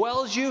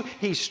indwells you.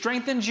 He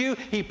strengthens you.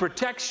 He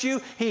protects you.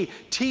 He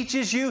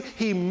teaches you.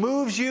 He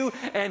moves you.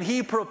 And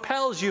he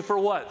propels you for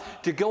what?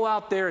 To go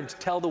out there and to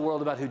tell the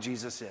world about who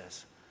Jesus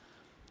is.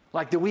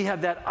 Like that we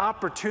have that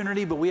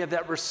opportunity, but we have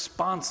that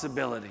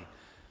responsibility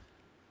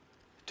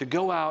to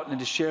go out and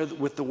to share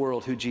with the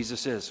world who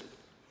Jesus is.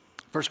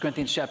 1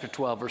 Corinthians chapter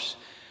 12,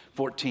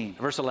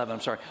 verse 11,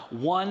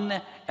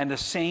 One and the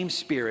same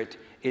Spirit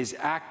is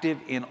active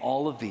in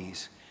all of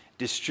these,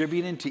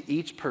 distributing to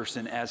each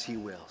person as he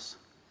wills.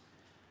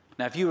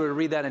 Now, if you were to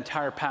read that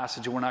entire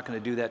passage, and we're not going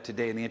to do that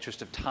today in the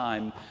interest of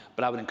time,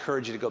 but I would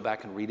encourage you to go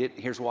back and read it.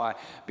 Here's why.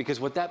 Because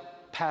what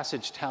that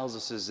passage tells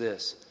us is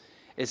this,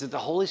 is that the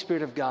Holy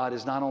Spirit of God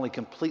is not only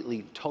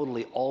completely,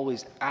 totally,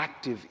 always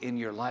active in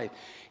your life,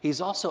 he's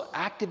also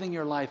active in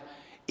your life,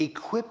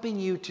 equipping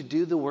you to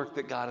do the work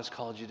that God has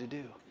called you to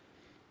do.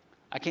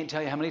 I can't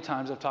tell you how many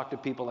times I've talked to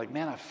people like,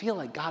 man, I feel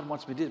like God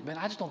wants me to do it. Man,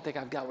 I just don't think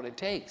I've got what it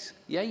takes.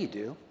 Yeah, you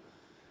do.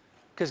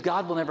 Because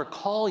God will never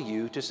call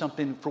you to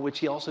something for which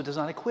he also does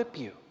not equip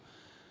you.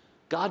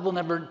 God will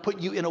never put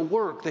you in a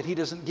work that he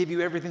doesn't give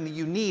you everything that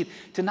you need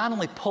to not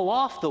only pull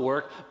off the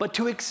work, but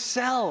to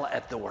excel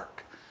at the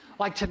work.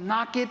 Like to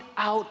knock it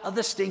out of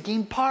the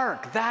stinking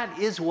park. That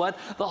is what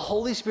the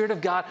Holy Spirit of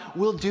God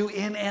will do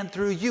in and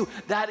through you.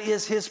 That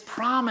is his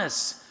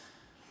promise,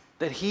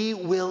 that he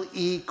will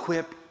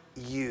equip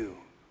you.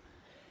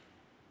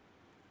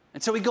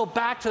 And so we go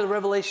back to the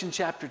Revelation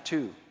chapter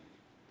 2.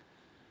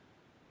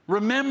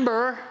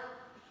 Remember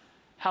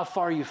how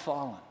far you've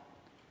fallen.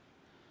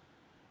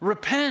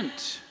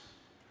 Repent.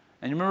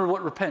 And you remember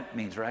what repent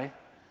means, right?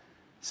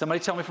 Somebody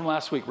tell me from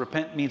last week,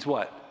 repent means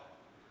what?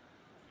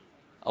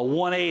 A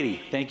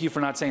 180. Thank you for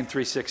not saying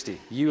 360.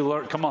 You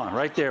learned. Come on,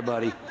 right there,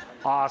 buddy.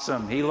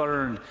 Awesome. He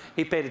learned.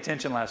 He paid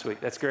attention last week.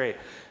 That's great.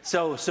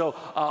 So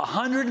a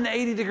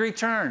 180-degree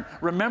turn.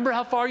 Remember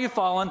how far you've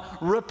fallen.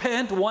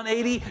 Repent,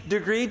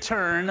 180-degree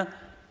turn,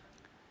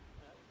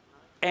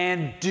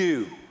 and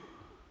do.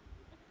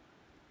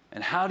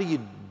 And how do you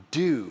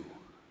do?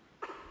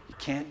 You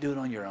can't do it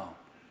on your own.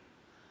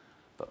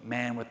 But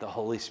man, with the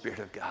Holy Spirit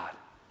of God,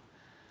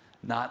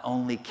 not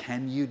only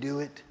can you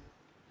do it,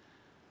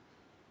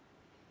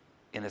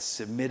 in a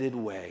submitted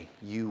way,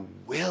 you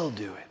will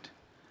do it.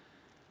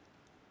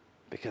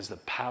 Because the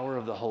power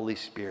of the Holy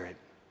Spirit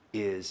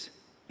is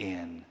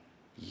in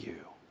you.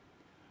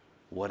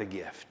 What a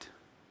gift.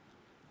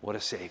 What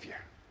a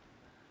Savior.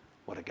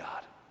 What a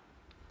God.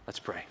 Let's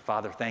pray.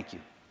 Father, thank you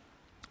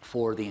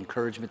for the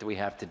encouragement that we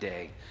have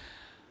today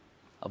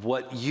of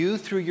what you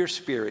through your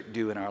Spirit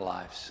do in our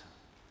lives.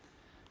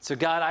 So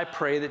God, I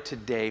pray that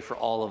today for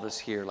all of us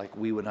here, like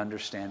we would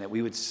understand that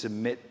we would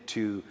submit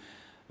to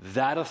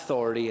that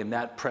authority and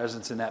that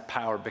presence and that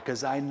power,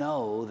 because I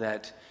know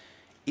that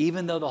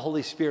even though the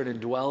Holy Spirit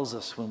indwells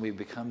us when we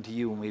become to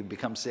you, when we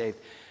become saved,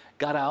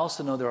 God, I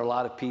also know there are a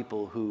lot of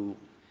people who,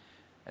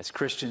 as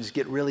Christians,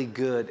 get really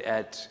good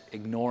at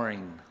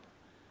ignoring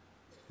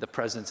the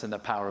presence and the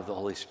power of the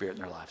Holy Spirit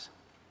in their lives.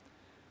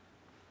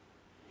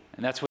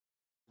 And that's what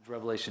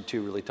Revelation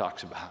 2 really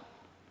talks about.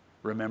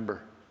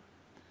 Remember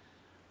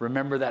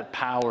that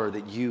power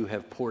that you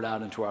have poured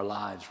out into our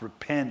lives.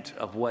 Repent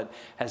of what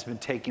has been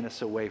taking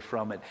us away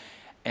from it.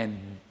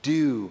 And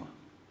do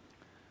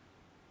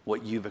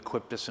what you've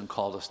equipped us and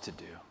called us to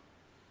do.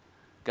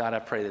 God, I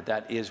pray that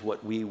that is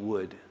what we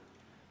would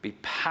be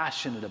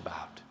passionate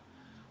about,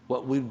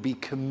 what we'd be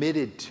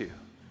committed to.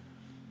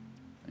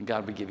 And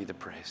God, we give you the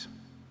praise.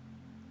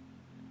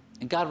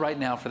 And God, right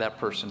now for that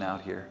person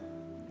out here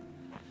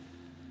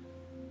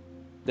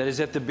that is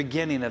at the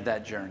beginning of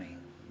that journey,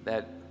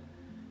 that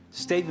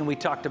statement we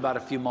talked about a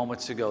few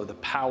moments ago, the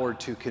power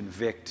to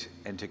convict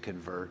and to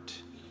convert.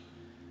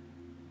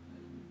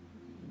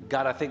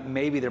 God, I think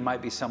maybe there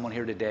might be someone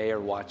here today or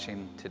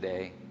watching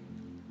today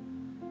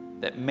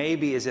that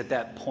maybe is at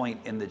that point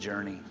in the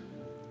journey.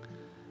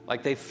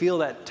 Like they feel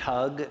that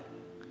tug,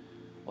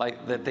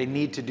 like that they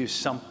need to do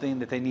something,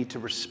 that they need to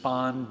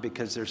respond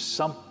because there's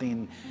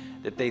something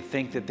that they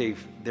think that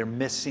they're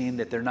missing,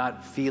 that they're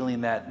not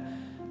feeling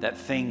that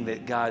thing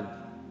that, God,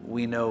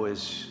 we know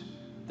is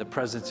the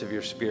presence of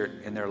your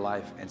Spirit in their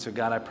life. And so,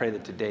 God, I pray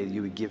that today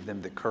you would give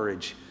them the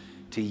courage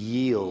to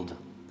yield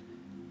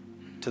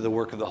to the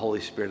work of the Holy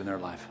Spirit in their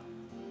life,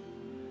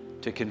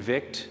 to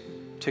convict,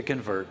 to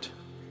convert,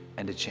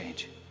 and to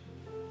change.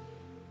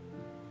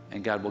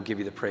 And God will give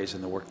you the praise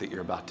in the work that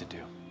you're about to do.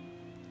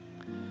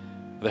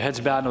 With their heads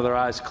bowed and with their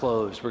eyes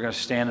closed, we're going to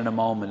stand in a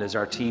moment as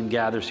our team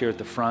gathers here at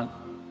the front.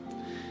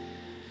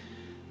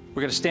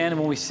 We're going to stand, and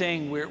when we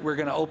sing, we're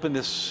going to open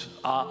this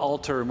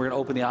altar, and we're going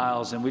to open the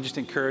aisles, and we just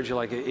encourage you,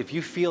 like, if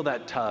you feel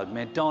that tug,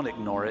 man, don't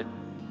ignore it.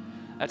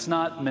 That's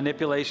not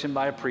manipulation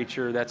by a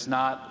preacher. That's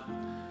not,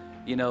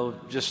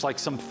 just like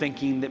some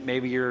thinking that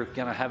maybe you're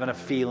having a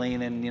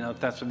feeling, and, if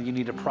that's something you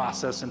need to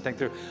process and think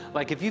through.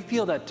 Like, if you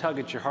feel that tug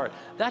at your heart,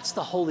 that's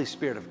the Holy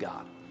Spirit of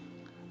God.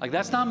 Like,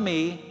 that's not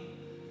me.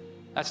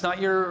 That's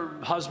not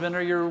your husband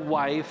or your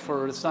wife,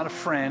 or it's not a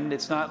friend.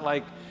 It's not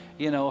like,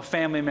 a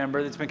family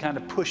member that's been kind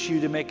of push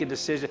you to make a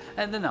decision.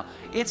 And no,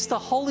 it's the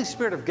Holy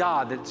Spirit of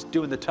God that's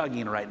doing the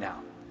tugging right now.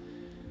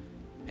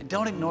 And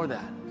don't ignore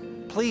that.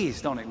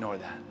 Please don't ignore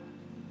that.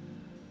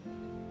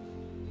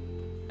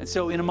 And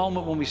so in a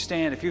moment when we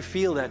stand, if you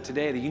feel that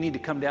today, that you need to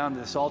come down to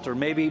this altar,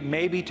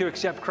 maybe to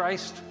accept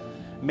Christ,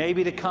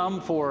 maybe to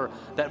come for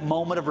that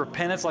moment of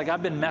repentance, like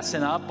I've been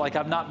messing up, like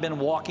I've not been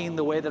walking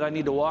the way that I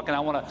need to walk, and I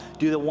want to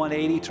do the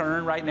 180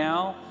 turn right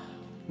now.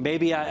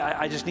 Maybe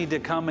I just need to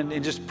come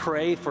and just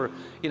pray for,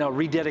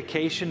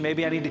 rededication.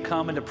 Maybe I need to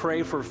come and to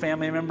pray for a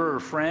family member or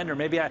friend, or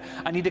maybe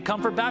I need to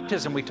come for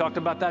baptism. We talked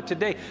about that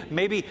today.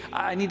 Maybe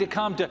I need to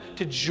come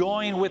to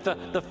join with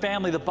the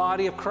family, the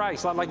body of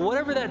Christ. Like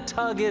whatever that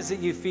tug is that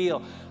you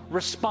feel,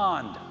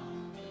 respond.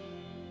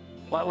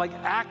 Like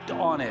act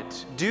on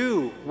it.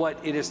 Do what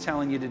it is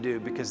telling you to do,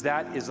 because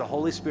that is the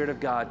Holy Spirit of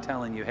God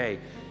telling you, hey,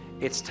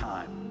 it's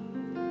time.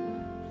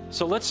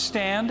 So let's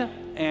stand,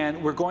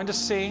 and we're going to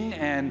sing,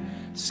 and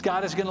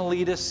Scott is going to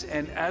lead us.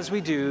 And as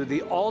we do,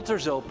 the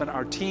altar's open.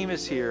 Our team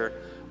is here.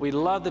 We'd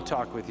love to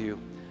talk with you.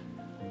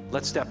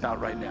 Let's step out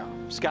right now.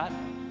 Scott?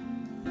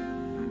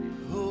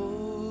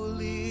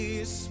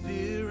 Holy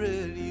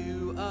Spirit,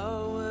 you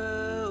are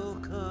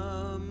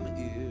welcome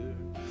here.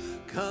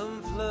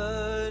 Come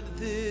flood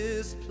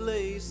this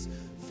place,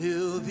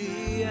 fill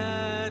the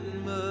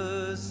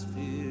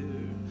atmosphere.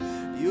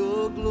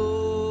 Your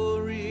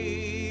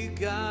glory,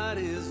 God,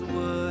 is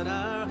what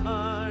our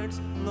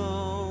hearts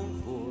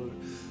long for,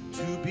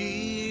 to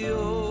be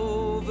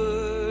overcome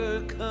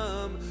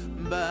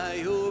by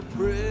your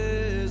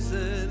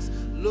presence,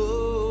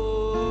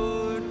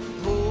 Lord.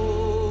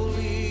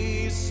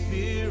 Holy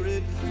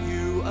Spirit,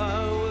 you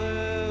are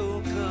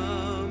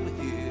welcome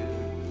here.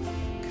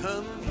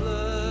 Come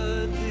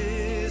flood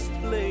this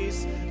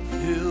place,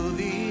 fill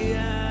the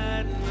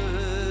atmosphere.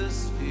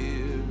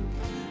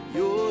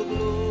 Your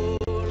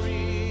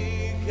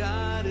glory,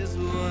 God, is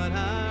what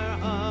our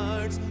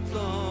hearts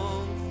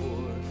long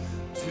for,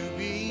 to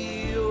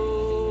be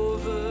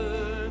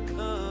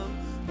overcome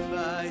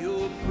by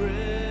your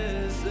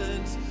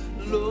presence,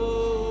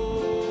 Lord.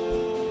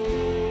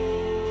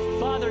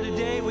 Father,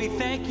 today we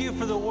thank you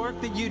for the work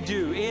that you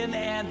do in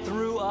and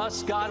through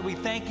us. God, we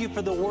thank you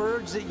for the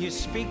words that you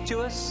speak to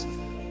us.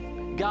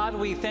 God,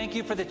 we thank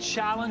you for the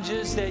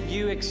challenges that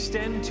you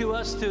extend to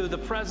us through the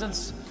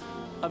presence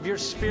of your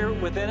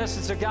Spirit within us.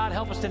 And so, God,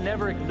 help us to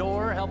never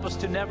ignore, help us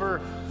to never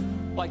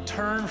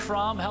turn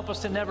from, help us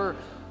to never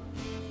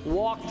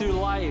walk through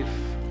life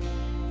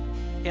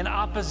in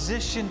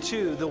opposition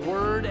to the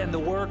word and the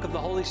work of the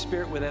Holy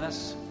Spirit within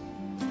us.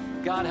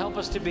 God, help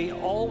us to be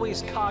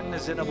always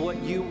cognizant of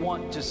what you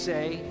want to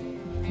say,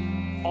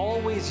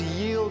 always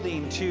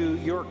yielding to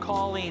your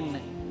calling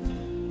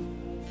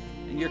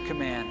and your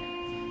command.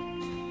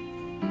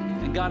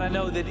 And God, I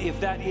know that if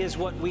that is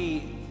what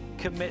we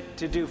commit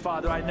to do,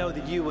 Father, I know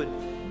that you would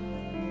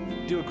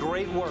do a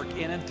great work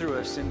in and through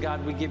us. And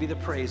God, we give you the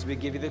praise, we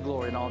give you the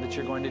glory in all that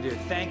you're going to do.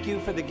 Thank you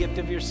for the gift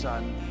of your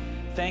Son.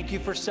 Thank you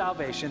for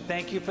salvation.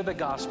 Thank you for the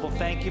gospel.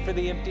 Thank you for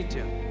the empty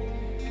tomb.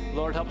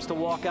 Lord, help us to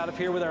walk out of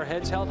here with our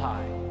heads held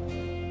high,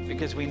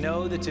 because we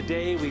know that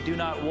today we do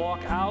not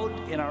walk out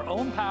in our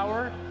own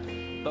power,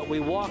 but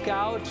we walk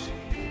out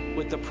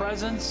with the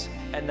presence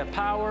and the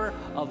power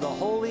of the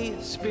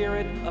Holy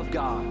Spirit of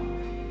God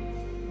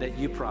that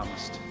you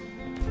promised.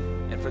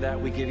 And for that,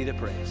 we give you the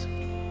praise.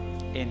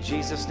 In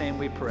Jesus' name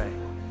we pray.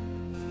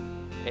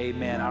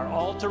 Amen. Our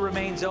altar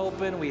remains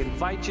open. We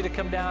invite you to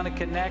come down and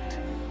connect.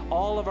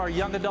 All of our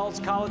young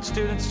adults, college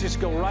students, just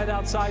go right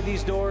outside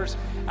these doors,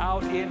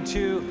 out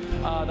into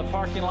the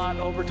parking lot,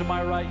 over to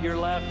my right, your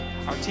left.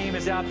 Our team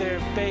is out there,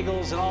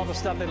 bagels and all the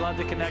stuff. They'd love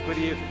to connect with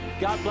you.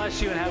 God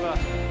bless you and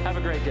have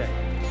a great day.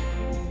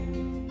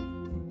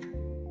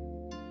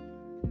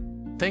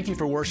 Thank you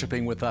for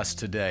worshiping with us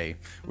today.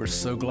 We're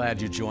so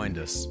glad you joined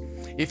us.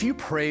 If you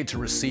prayed to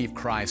receive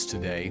Christ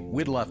today,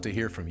 we'd love to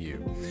hear from you.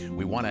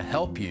 We want to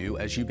help you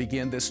as you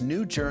begin this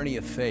new journey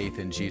of faith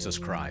in Jesus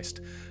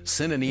Christ.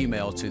 Send an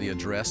email to the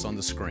address on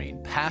the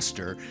screen,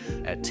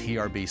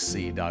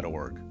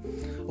 pastor@trbc.org.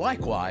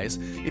 Likewise,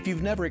 if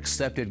you've never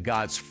accepted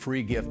God's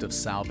free gift of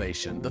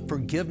salvation, the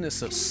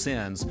forgiveness of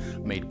sins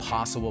made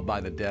possible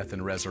by the death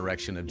and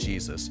resurrection of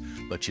Jesus,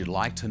 but you'd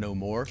like to know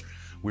more,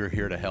 we're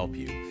here to help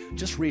you.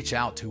 Just reach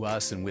out to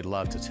us and we'd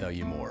love to tell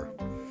you more.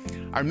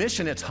 Our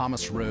mission at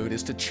Thomas Road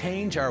is to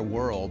change our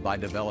world by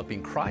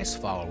developing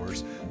Christ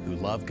followers who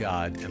love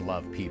God and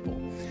love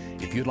people.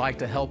 If you'd like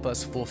to help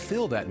us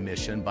fulfill that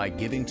mission by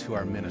giving to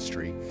our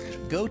ministry,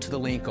 go to the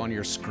link on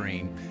your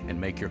screen and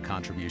make your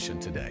contribution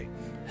today.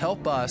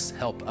 Help us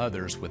help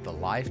others with the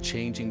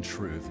life-changing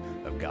truth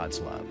of God's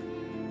love.